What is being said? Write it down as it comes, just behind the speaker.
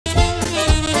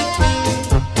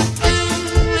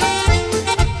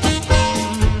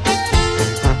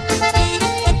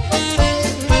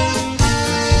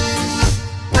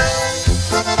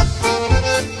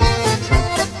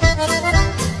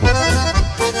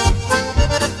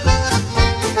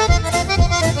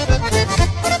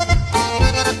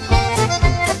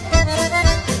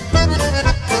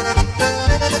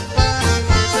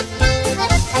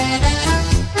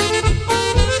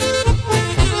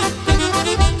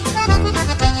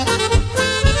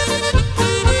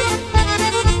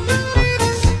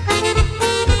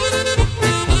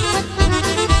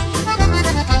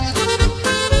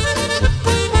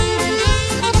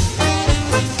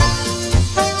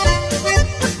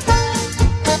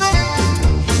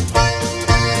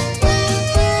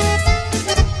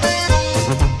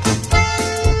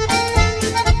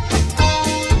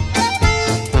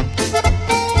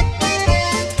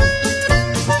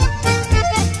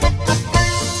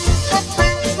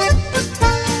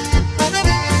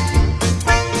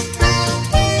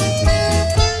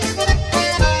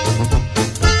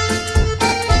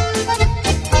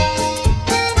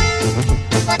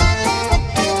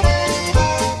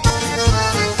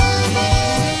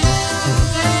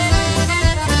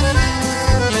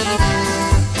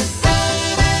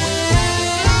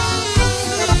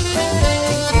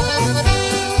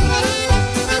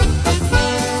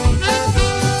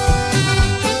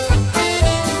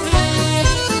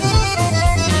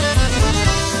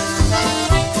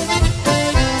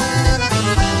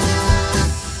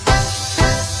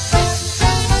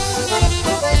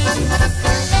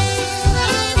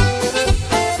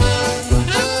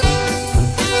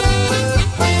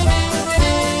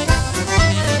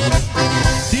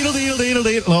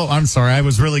I'm sorry. I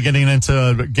was really getting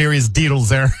into Gary's deedles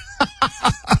there.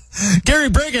 Gary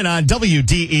Brigham on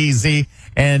WDEZ.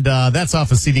 And that's off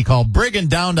a CD called Brigham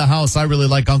Down to House. I really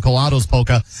like Uncle Otto's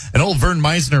polka. An old Vern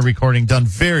Meisner recording done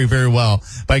very, very well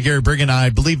by Gary Brigham. I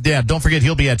believe, Dad, don't forget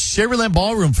he'll be at Sherryland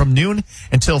Ballroom from noon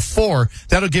until 4.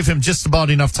 That'll give him just about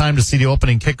enough time to see the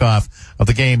opening kickoff of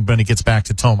the game when he gets back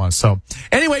to Toma. So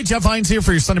anyway, Jeff Hines here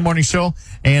for your Sunday morning show,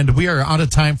 and we are out of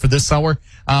time for this hour.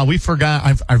 We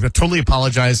forgot. I've totally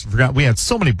apologized. Forgot we had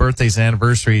so many birthdays and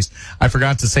anniversaries. I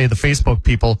forgot to say the Facebook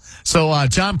people. So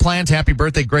John Plant, happy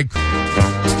birthday, Greg.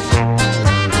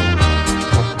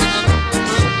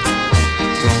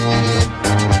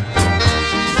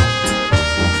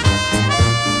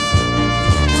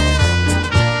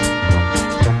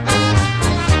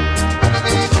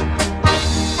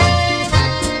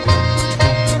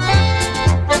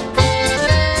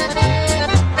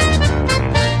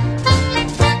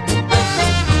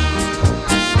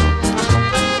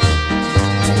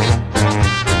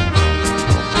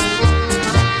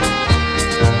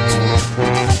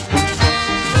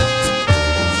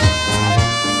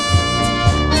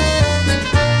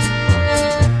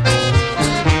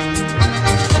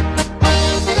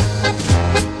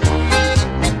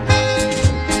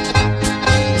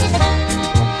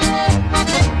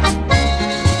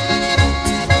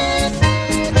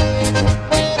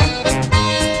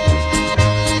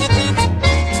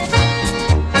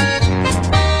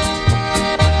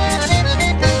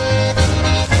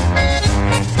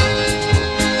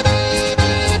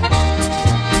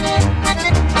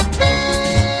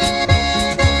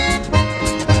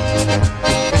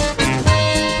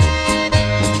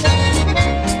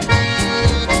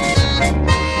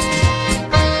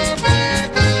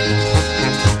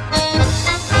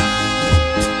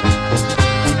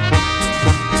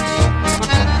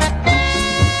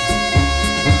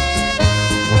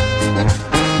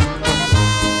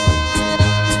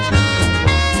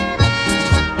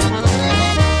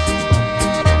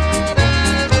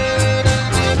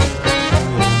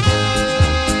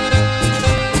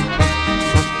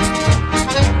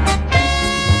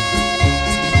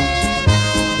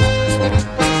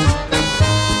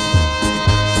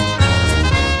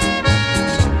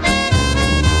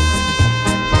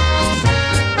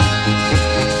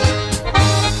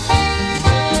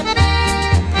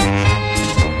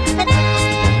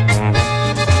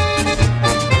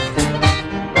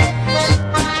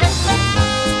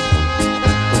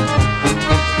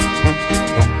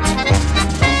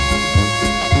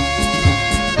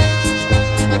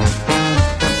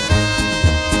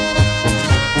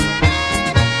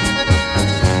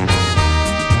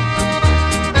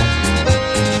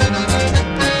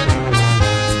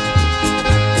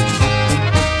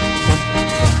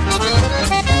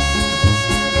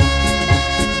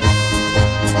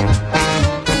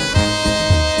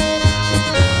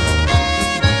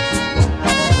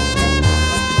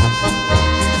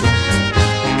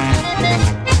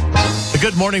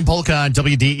 Good morning, Polka on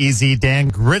WDEZ. Dan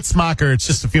Gritzmacher. It's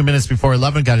just a few minutes before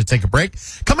 11. Got to take a break.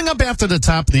 Coming up after the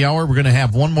top of the hour, we're going to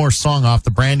have one more song off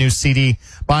the brand new CD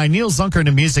by Neil Zunker and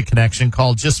the Music Connection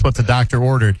called Just What the Doctor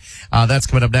Ordered. That's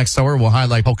coming up next hour. We'll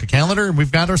highlight Polka Calendar, and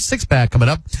we've got our six-pack coming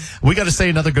up. We got to say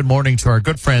another good morning to our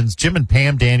good friends, Jim and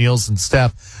Pam Daniels and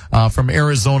Steph from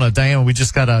Arizona. Diane, we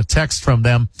just got a text from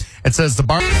them. It says the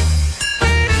bar...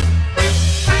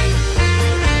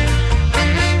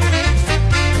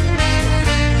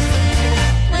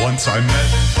 Once I met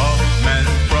a man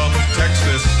from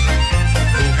Texas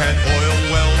who had oil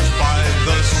wells by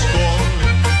the score,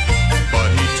 but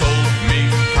he told me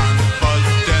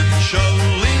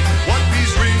confidentially what he's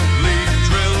really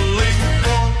drilling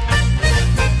for.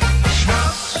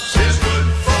 Schnapps is good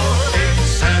for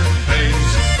aches and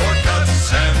pains, for cuts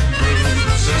and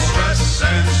bruises, stress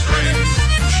and strain.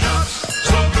 Schnapps,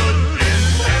 so good in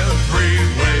every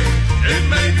way, it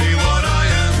made me what I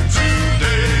am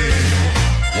today.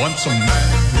 Once a man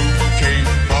who came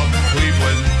from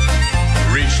Cleveland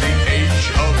reached the age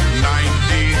of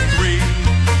 93.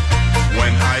 When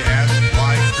I asked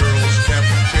why girls kept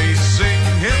chasing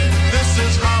him, this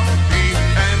is how he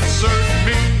answered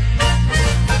me.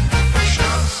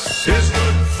 Schnapps is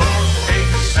good for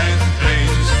aches and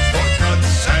pains, for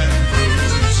cuts and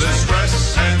bruises,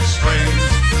 stress and strain.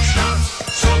 Schnapps,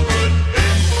 so good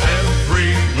in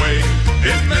every way,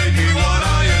 it made me what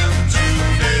I am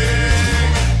today.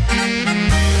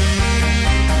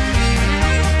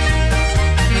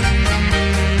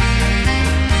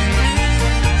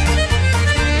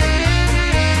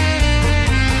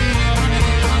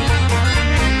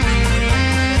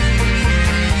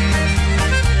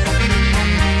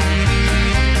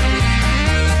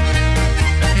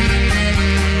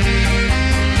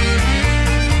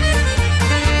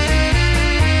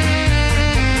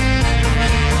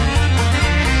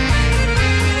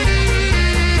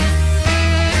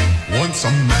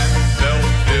 Some man fell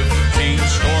 15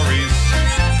 stories,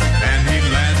 and he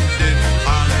landed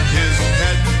on his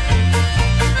head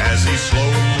as he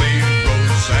slowly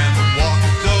rose and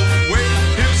walked away.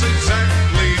 Here's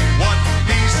exactly what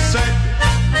he said.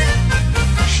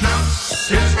 Schnapps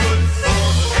is good for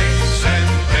aches and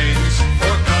pains,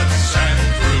 for cuts and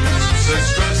bruises,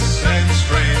 stress and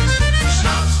strains.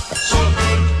 Schnapps, so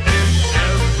good in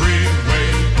every way.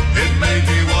 It made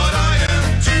me what I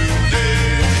am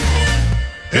today.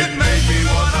 It made me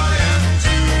what I am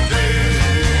today.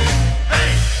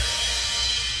 Hey!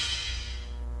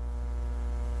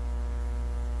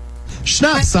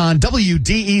 Schnapps on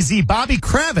WDEZ, Bobby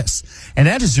Kravis. And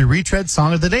that is your retread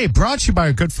song of the day, brought to you by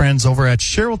our good friends over at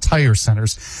Sherrill Tire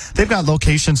Centers. They've got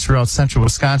locations throughout central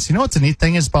Wisconsin. You know what the neat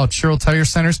thing is about Sherrill Tire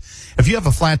Centers? If you have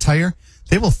a flat tire,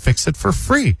 they will fix it for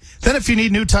free. Then if you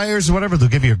need new tires or whatever, they'll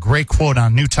give you a great quote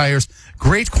on new tires,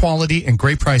 great quality and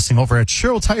great pricing over at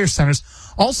Sherrill Tire Centers.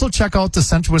 Also check out the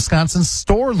Central Wisconsin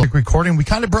store recording. We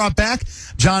kind of brought back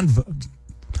John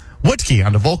Woodkey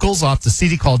on the vocals off the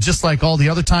CD called Just Like All the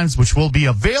Other Times, which will be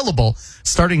available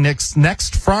starting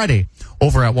next Friday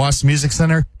over at Wasp Music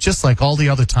Center, Just Like All the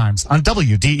Other Times on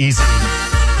WDEZ.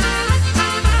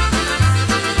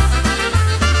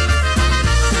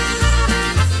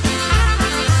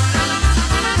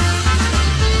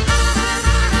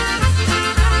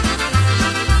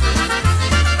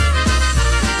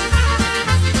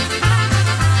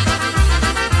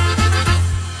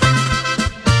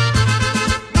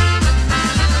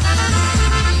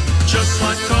 Just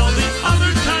like all the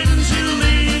other times you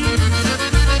leave,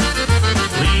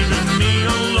 leaving me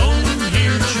alone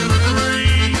here to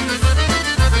grieve,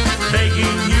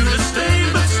 begging you to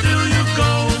stay, but still you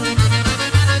go.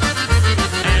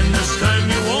 And this time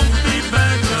you won't be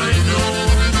back, I know.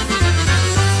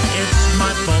 It's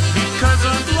my fault because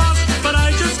I've lost, but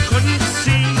I just couldn't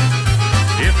see.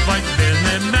 If I'd been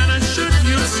that man I should,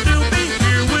 you'd still be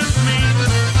here with me.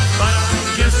 But I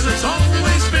guess it's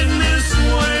always been this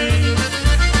way.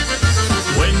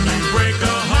 When you break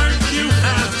a heart, you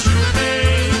have to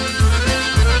pay.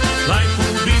 Life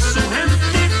will be so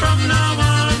empty from now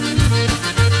on,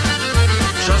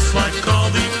 just like all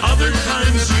the other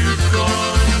times you've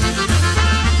gone.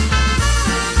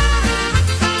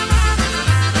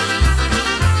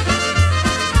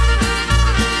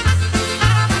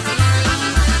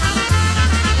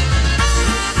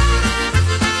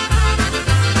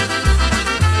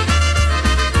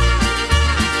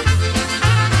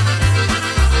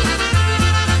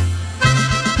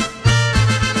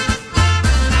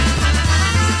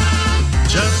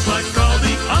 Just like all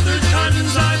the other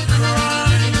times I've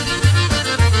cried,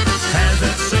 had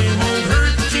that same old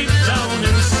hurt deep down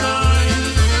inside.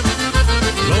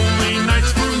 Lonely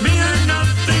nights for me are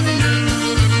nothing new,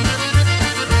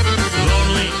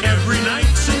 lonely every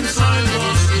night since I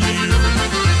lost you.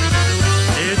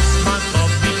 It's my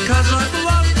fault because I've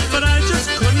loved, but I just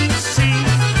couldn't see.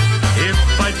 If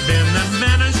I'd been the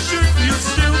man I should, you'd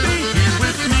still be here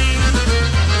with me.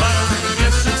 But I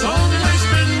guess it's always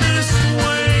been this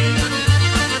way.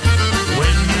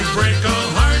 When you break a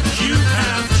heart, you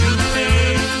have to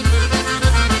pay.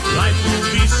 Life will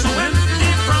be so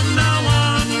empty from now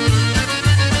on,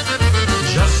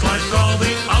 just like all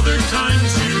the other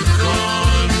times you've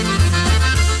gone.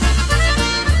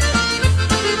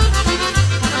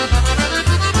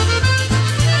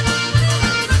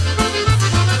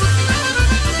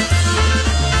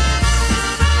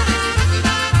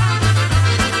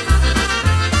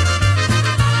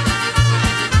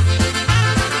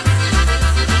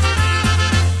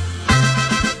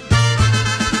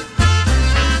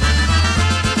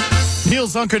 Neil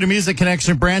Zunker to Music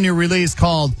Connection, brand new release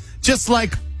called Just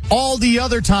Like All the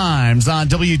Other Times on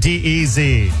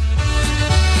WDEZ.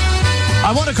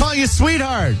 I Want to Call You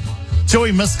Sweetheart,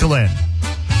 Joey Muskelin.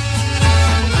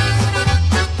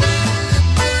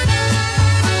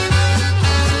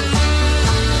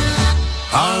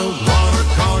 I wanna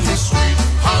call you sweet.